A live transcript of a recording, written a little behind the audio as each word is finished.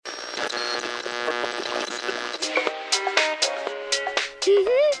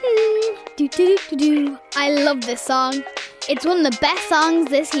I love this song. It's one of the best songs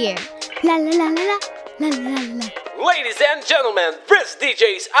this year. La la la la la la la la. Ladies and gentlemen, this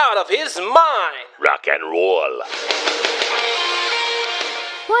DJ's out of his mind. Rock and roll.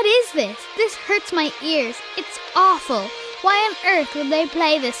 What is this? This hurts my ears. It's awful. Why on earth would they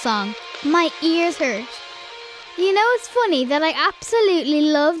play this song? My ears hurt. You know, it's funny that I absolutely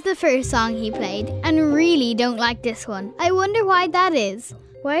loved the first song he played and really don't like this one. I wonder why that is.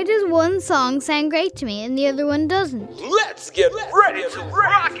 Why does one song sound great to me and the other one doesn't? Let's get ready to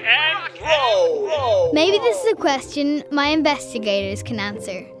rock and roll. Maybe this is a question my investigators can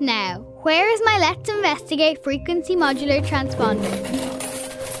answer. Now, where is my Let's Investigate frequency modular transponder?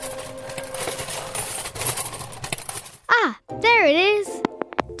 Ah, there it is.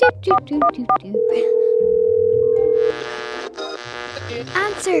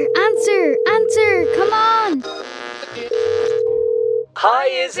 Answer, come on. Hi,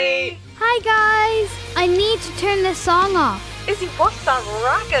 Izzy. Hi guys, I need to turn this song off. Izzy, what's that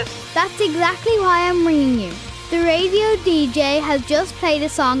racket? That's exactly why I'm ringing you. The radio DJ has just played a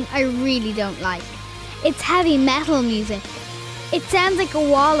song I really don't like. It's heavy metal music. It sounds like a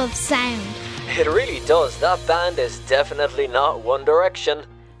wall of sound. It really does. That band is definitely not One Direction.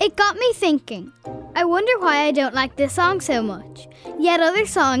 It got me thinking. I wonder why I don't like this song so much, yet other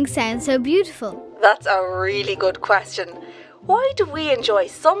songs sound so beautiful. That's a really good question. Why do we enjoy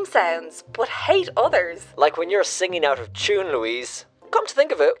some sounds but hate others? Like when you're singing out of tune, Louise. Come to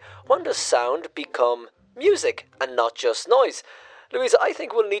think of it, when does sound become music and not just noise? Louise, I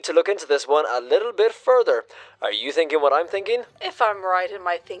think we'll need to look into this one a little bit further. Are you thinking what I'm thinking? If I'm right in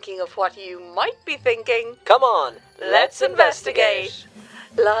my thinking of what you might be thinking, come on, let's investigate.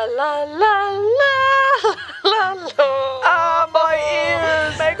 La la la la la la. Ah, my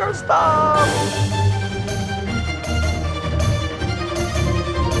ears! Make her stop!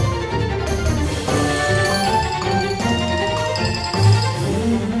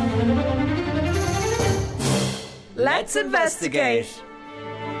 Let's investigate.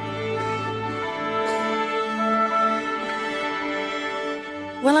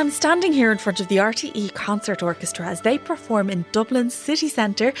 Well, I'm standing here in front of the RTE Concert Orchestra as they perform in Dublin's city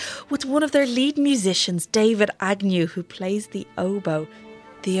centre with one of their lead musicians, David Agnew, who plays the oboe.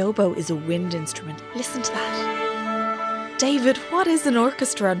 The oboe is a wind instrument. Listen to that. David, what is an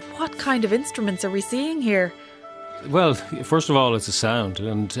orchestra and what kind of instruments are we seeing here? Well, first of all, it's a sound,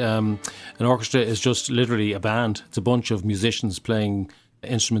 and an orchestra is just literally a band. It's a bunch of musicians playing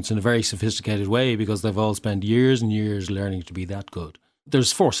instruments in a very sophisticated way because they've all spent years and years learning to be that good.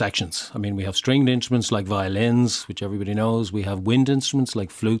 There's 4 sections. I mean, we have stringed instruments like violins, which everybody knows. We have wind instruments like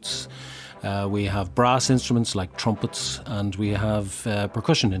flutes. We have brass instruments like trumpets, and we have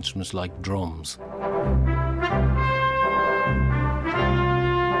percussion instruments like drums.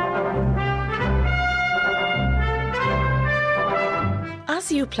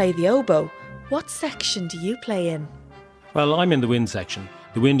 As you play the oboe, what section do you play in? Well, I'm in the wind section.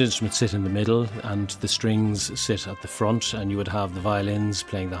 The wind instruments sit in the middle and the strings sit at the front, and you would have the violins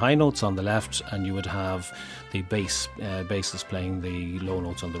playing the high notes on the left, and you would have the basses playing the low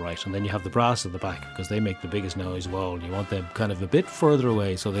notes on the right, and then you have the brass at the back because they make the biggest noise of all. You want them kind of a bit further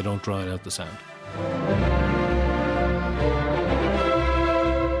away so they don't drown out the sound.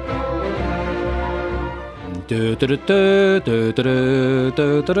 You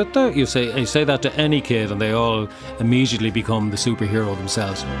say that to any kid and they all immediately become the superhero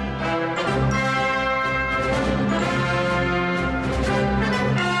themselves.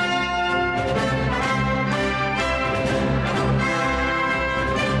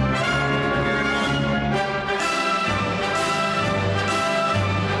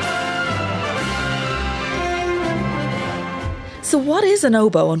 So what is an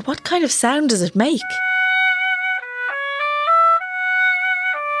oboe and what kind of sound does it make?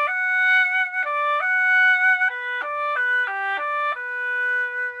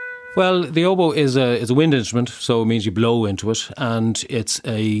 Well, the oboe is a wind instrument, so it means you blow into it, and it's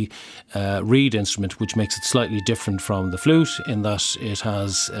a reed instrument, which makes it slightly different from the flute in that it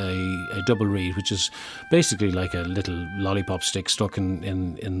has a double reed, which is basically like a little lollipop stick stuck in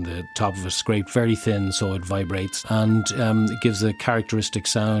the top of it, scraped very thin so it vibrates, and it gives a characteristic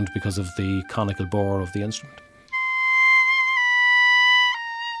sound because of the conical bore of the instrument.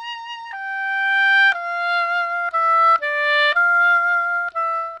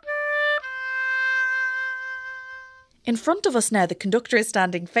 In front of us now, the conductor is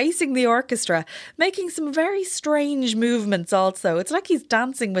standing facing the orchestra, making some very strange movements also. It's like he's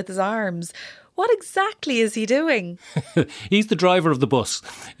dancing with his arms. What exactly is he doing? He's the driver of the bus.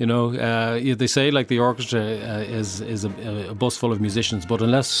 They say like the orchestra is a bus full of musicians, but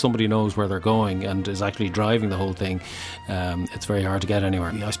unless somebody knows where they're going and is actually driving the whole thing, it's very hard to get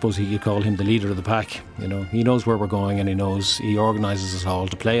anywhere. I suppose you could call him the leader of the pack. He knows where we're going, and he organises us all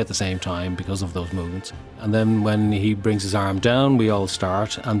to play at the same time because of those movements. And then when he brings his arm down, we all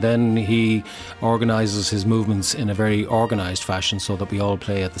start, and then he organises his movements in a very organised fashion so that we all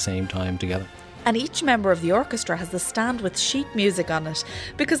play at the same time together. And each member of the orchestra has a stand with sheet music on it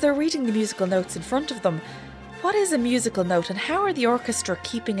because they're reading the musical notes in front of them. What is a musical note, and how are the orchestra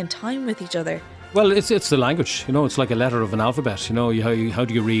keeping in time with each other? Well, it's the language. It's like a letter of an alphabet. How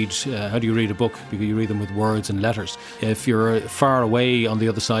do you read a book? Because you read them with words and letters. If you're far away on the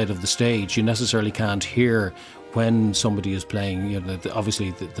other side of the stage, you necessarily can't hear when somebody is playing.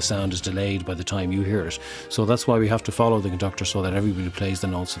 Obviously the sound is delayed by the time you hear it. So that's why we have to follow the conductor so that everybody plays the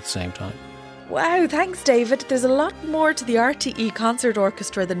notes at the same time. Wow, thanks David. There's a lot more to the RTE Concert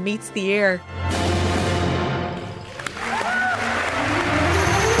Orchestra than meets the ear.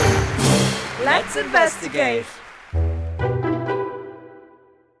 Let's investigate.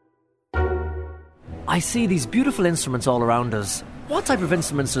 I see these beautiful instruments all around us. What type of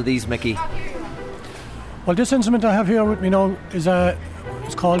instruments are these, Mickey? Well, this instrument I have here with me now is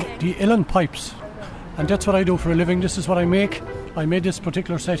it's called the uilleann pipes, and that's what I do for a living. This is what I make. I made this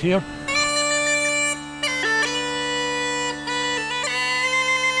particular set here.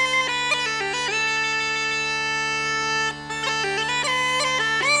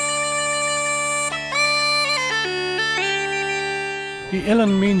 The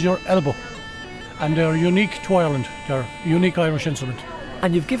uilleann means your elbow, and they're unique to Ireland. They're a unique Irish instrument.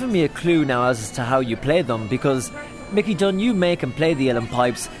 And you've given me a clue now as to how you play them, because Mickey Dunn, you make and play the uilleann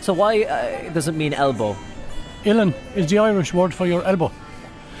pipes, so why does it mean elbow? Uilleann is the Irish word for your elbow.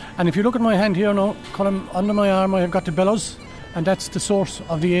 And if you look at my hand here now, Colin, under my arm I have got the bellows, and that's the source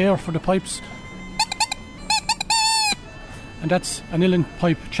of the air for the pipes. And that's an uilleann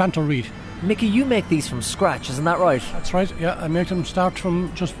pipe chanter reed. Mickey, you make these from scratch, isn't that right? That's right, yeah. I make them start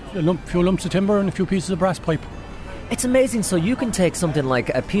from just a few lumps of timber and a few pieces of brass pipe. It's amazing. So you can take something like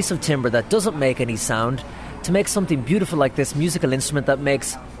a piece of timber that doesn't make any sound to make something beautiful like this musical instrument that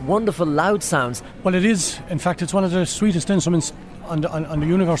makes wonderful loud sounds. Well, it is. In fact, it's one of the sweetest instruments on the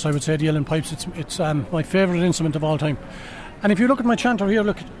universe, I would say, the uilleann pipes. It's my favourite instrument of all time. And if you look at my chanter here,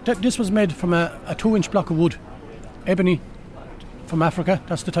 look, this was made from a 2-inch block of wood, ebony, from Africa.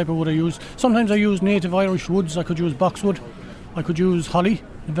 That's the type of wood I use. Sometimes I use native Irish woods. I could use boxwood. I could use holly,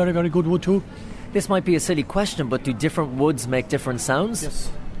 a very, very good wood too. This might be a silly question, but do different woods make different sounds? Yes,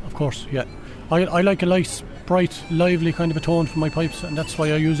 of course, yeah. I like a nice, bright, lively kind of a tone for my pipes, and that's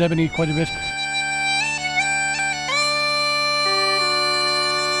why I use ebony quite a bit.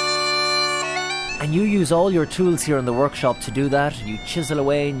 And you use all your tools here in the workshop to do that? You chisel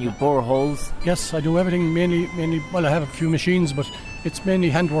away and you bore holes? Yes, I do everything mainly, well, I have a few machines, but it's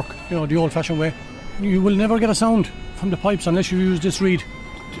mainly handwork, the old-fashioned way. You will never get a sound from the pipes unless you use this reed.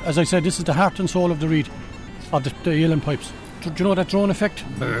 As I said, this is the heart and soul of the reed, of the uilleann pipes. Do you know that drone effect?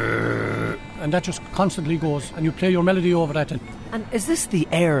 And that just constantly goes, and you play your melody over that. And is this the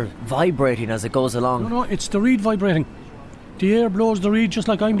air vibrating as it goes along? No, it's the reed vibrating. The air blows the reed just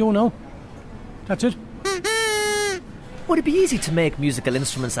like I'm doing now. That's it. Would it be easy to make musical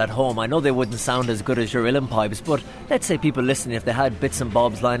instruments at home? I know they wouldn't sound as good as your uilleann pipes, but let's say people listening, if they had bits and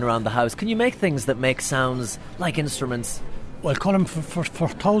bobs lying around the house, can you make things that make sounds like instruments? Well, Colin, for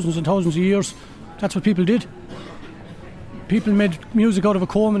thousands and thousands of years, that's what people did. People made music out of a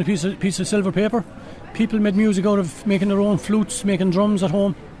comb and a piece of silver paper. People made music out of making their own flutes, making drums at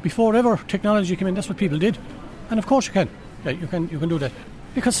home. Before ever technology came in, that's what people did. And of course you can. Yeah, you can do that.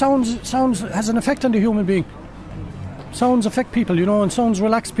 Because sounds has an effect on the human being. Sounds affect people, and sounds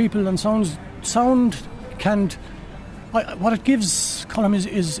relax people, and sound can. What it gives, Colin,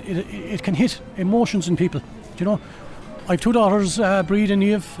 is it can hit emotions in people. I have 2 daughters, Breed and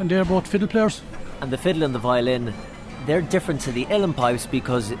Niamh, and they're both fiddle players. And the fiddle and the violin, they're different to the uilleann pipes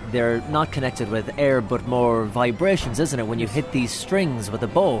because they're not connected with air but more vibrations, isn't it, when you hit these strings with a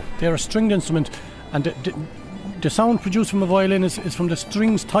bow? They're a stringed instrument, and the sound produced from a violin is from the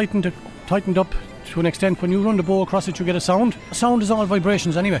strings tightened up to an extent. When you run the bow across it, you get a sound. Sound is all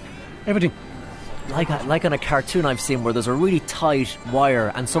vibrations anyway, everything. Like on a cartoon I've seen where there's a really tight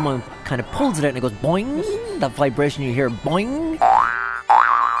wire and someone kind of pulls it out and it goes boing, that vibration you hear, boing.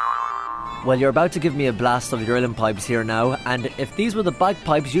 Well, you're about to give me a blast of your uilleann pipes here now, and if these were the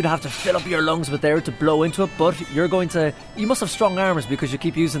bagpipes, you'd have to fill up your lungs with air to blow into it, but you must have strong arms because you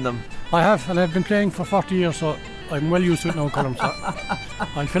keep using them. I have, and I've been playing for 40 years, so I'm well used to it now, Colm, so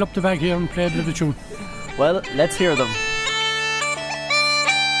I'll fill up the bag here and play a bit of the tune. Well, let's hear them.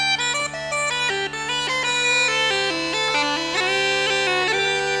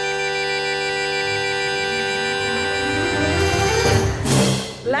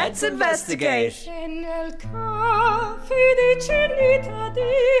 Let's investigate.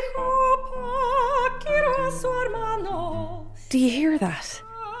 Do you hear that?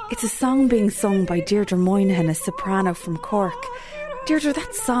 It's a song being sung by Deirdre Moynihan, a soprano from Cork. Deirdre,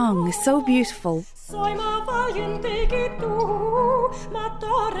 that song is so beautiful.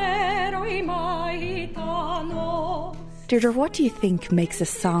 Deirdre, what do you think makes a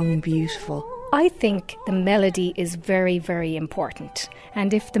song beautiful? I think the melody is very, very important.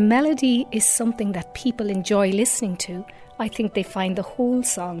 And if the melody is something that people enjoy listening to, I think they find the whole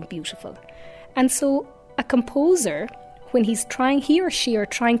song beautiful. And so a composer, when he or she are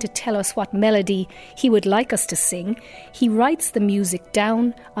trying to tell us what melody he would like us to sing, he writes the music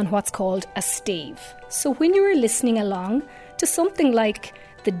down on what's called a stave. So when you are listening along to something like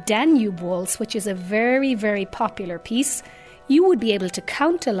the Danube Waltz, which is a very, very popular piece, you would be able to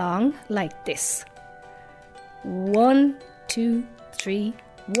count along like this. 1, 2, 3,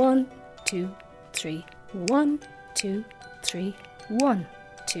 1, 2, 3, 1, 2, 3, 1,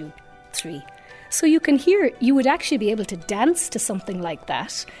 2, 3. So you can hear, you would actually be able to dance to something like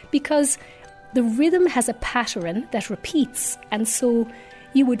that because the rhythm has a pattern that repeats, and so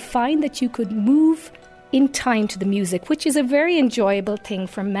you would find that you could move in time to the music, which is a very enjoyable thing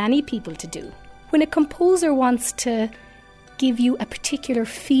for many people to do. When a composer wants to give you a particular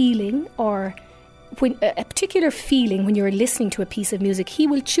feeling when you're listening to a piece of music, he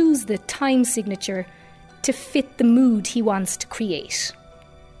will choose the time signature to fit the mood he wants to create.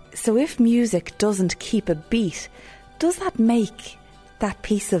 So if music doesn't keep a beat, does that make that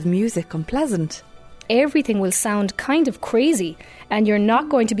piece of music unpleasant? Everything will sound kind of crazy and you're not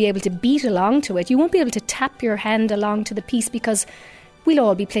going to be able to beat along to it. You won't be able to tap your hand along to the piece because we'll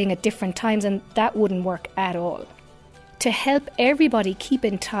all be playing at different times and that wouldn't work at all. To help everybody keep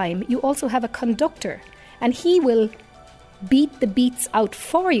in time, you also have a conductor and he will beat the beats out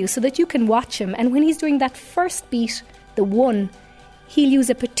for you so that you can watch him. And when he's doing that first beat, the 1, he'll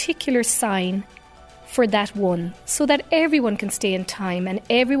use a particular sign for that 1 so that everyone can stay in time and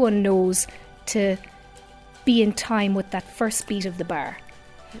everyone knows to be in time with that first beat of the bar.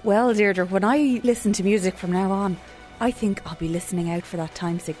 Well, Deirdre, when I listen to music from now on, I think I'll be listening out for that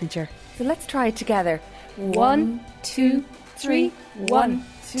time signature. So let's try it together. 1, 2, 3, 1,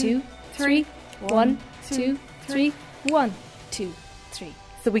 2, 3, 1, 2, 3, 1, 2, 3.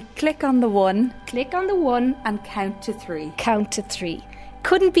 So we click on the 1. Click on the 1 and count to 3. Count to 3.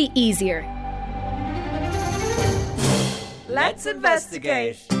 Couldn't be easier. Let's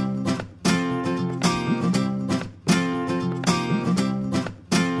investigate.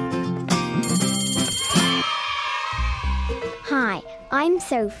 Hi, I'm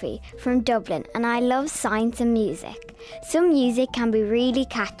Sophie from Dublin and I love science and music. Some music can be really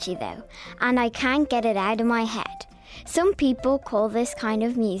catchy though, and I can't get it out of my head. Some people call this kind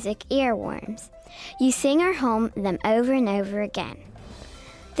of music earworms. You sing or hum them over and over again.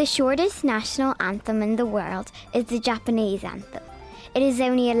 The shortest national anthem in the world is the Japanese anthem. It is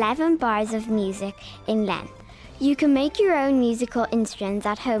only 11 bars of music in length. You can make your own musical instruments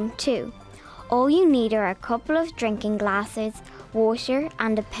at home too. All you need are a couple of drinking glasses, water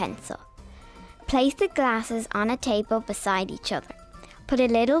and a pencil. Place the glasses on a table beside each other. Put a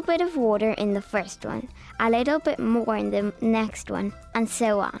little bit of water in the first one, a little bit more in the next one, and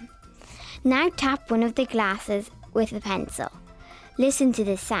so on. Now tap one of the glasses with a pencil. Listen to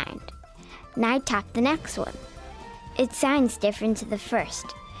the sound. Now tap the next one. It sounds different to the first.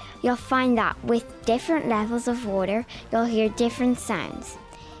 You'll find that with different levels of water, you'll hear different sounds.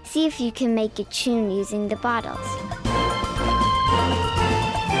 See if you can make a tune using the bottles.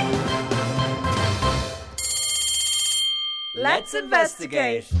 Let's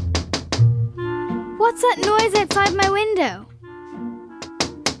investigate. What's that noise outside my window?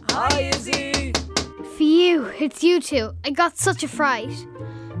 Hi, Izzy. Phew, it's you two. I got such a fright.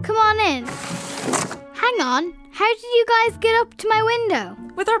 Come on in. Hang on, how did you guys get up to my window?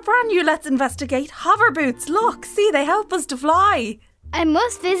 With our brand new Let's Investigate hover boots. Look, see, they help us to fly. I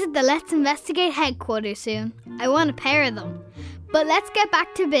must visit the Let's Investigate headquarters soon. I want a pair of them. But let's get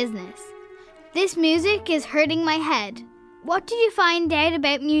back to business. This music is hurting my head. What did you find out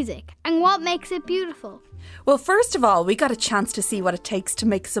about music and what makes it beautiful? Well, first of all, we got a chance to see what it takes to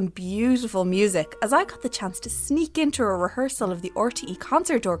make some beautiful music, as I got the chance to sneak into a rehearsal of the RTE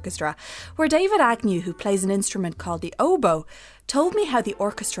Concert Orchestra, where David Agnew, who plays an instrument called the oboe, told me how the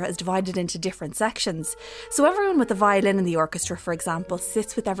orchestra is divided into different sections. So everyone with the violin in the orchestra, for example,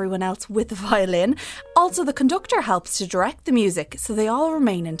 sits with everyone else with the violin. Also, the conductor helps to direct the music, so they all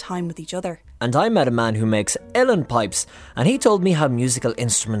remain in time with each other. And I met a man who makes uilleann pipes, and he told me how musical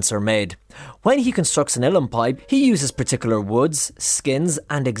instruments are made. When he constructs an uilleann pipe, he uses particular woods, skins,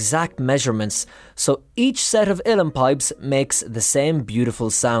 and exact measurements, so each set of uilleann pipes makes the same beautiful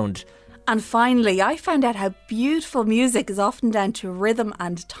sound. And finally, I found out how beautiful music is often down to rhythm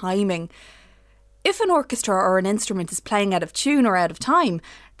and timing. If an orchestra or an instrument is playing out of tune or out of time,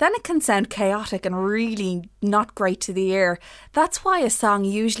 then it can sound chaotic and really not great to the ear. That's why a song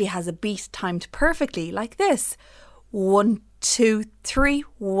usually has a beat timed perfectly, like this. 1, 2, 3,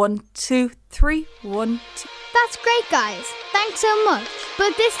 1, 2, 3, 1, 2. That's great, guys. Thanks so much.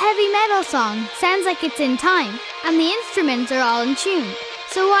 But this heavy metal song sounds like it's in time, and the instruments are all in tune.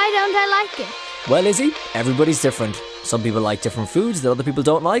 So why don't I like it? Well, Izzy, everybody's different. Some people like different foods that other people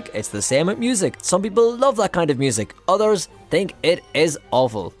don't like. It's the same with music. Some people love that kind of music. Others think it is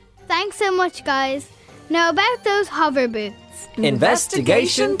awful. Thanks so much, guys. Now about those hover boots.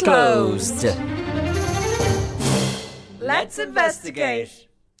 Investigation closed. Let's investigate.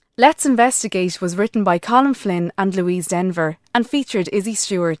 Let's Investigate was written by Colin Flynn and Louise Denver and featured Izzy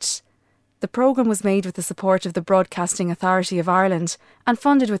Stewart. The programme was made with the support of the Broadcasting Authority of Ireland and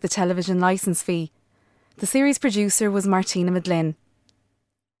funded with the television licence fee. The series producer was Martina Medlin.